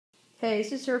Hey,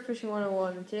 this is Surf Fishing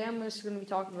 101, and today I'm just going to be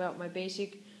talking about my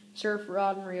basic surf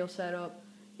rod and reel setup.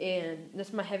 And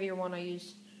that's my heavier one I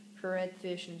use for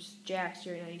redfish and jacks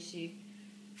during IEC.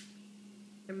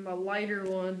 And my lighter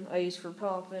one I use for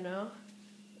popping out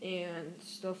and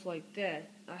stuff like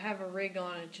that. I have a rig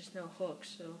on it, just no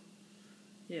hooks, so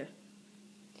yeah.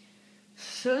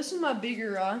 So this is my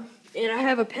bigger rod, and I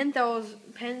have a Penn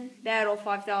Battle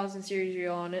 5000 series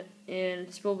reel on it, and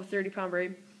it's filled with 30-pound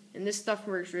braid. And this stuff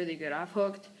works really good. I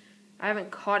haven't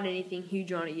caught anything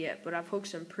huge on it yet, but I've hooked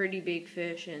some pretty big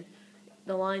fish, and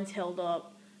the line's held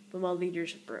up, but my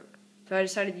leaders broke. So I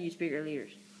decided to use bigger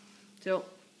leaders. So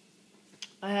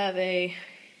I have I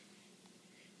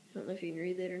don't know if you can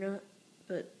read that or not,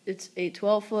 but it's a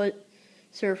 12-foot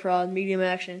surf rod, medium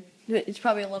action. It's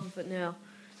probably 11-foot now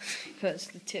because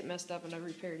the tip messed up and I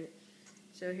repaired it.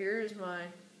 So here's my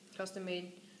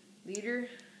custom-made leader,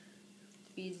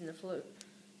 the beads and the float.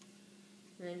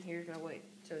 And then here's my weight.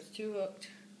 So it's 2 hooked.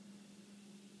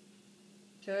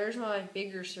 So there's my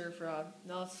bigger surf rod.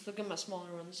 Now let's look at my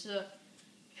smaller one. This is a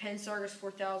Penn Sargus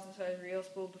 4000 size reel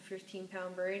spooled with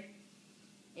 15-pound braid.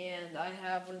 And I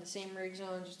have one of the same rigs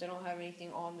on, just I don't have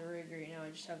anything on the rig right now.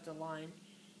 I just have the line.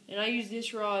 And I use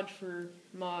this rod for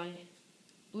my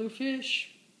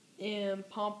bluefish and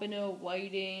pompano,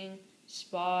 whiting,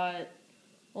 spot,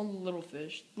 all the little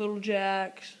fish, little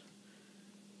jacks.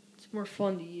 It's more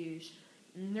fun to use.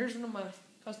 And there's one of my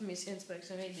custom-made skin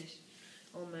specs. I made this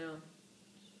on my own.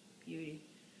 Beauty.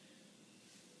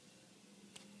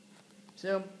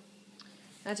 So,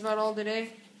 that's about all today.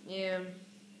 And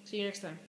see you next time.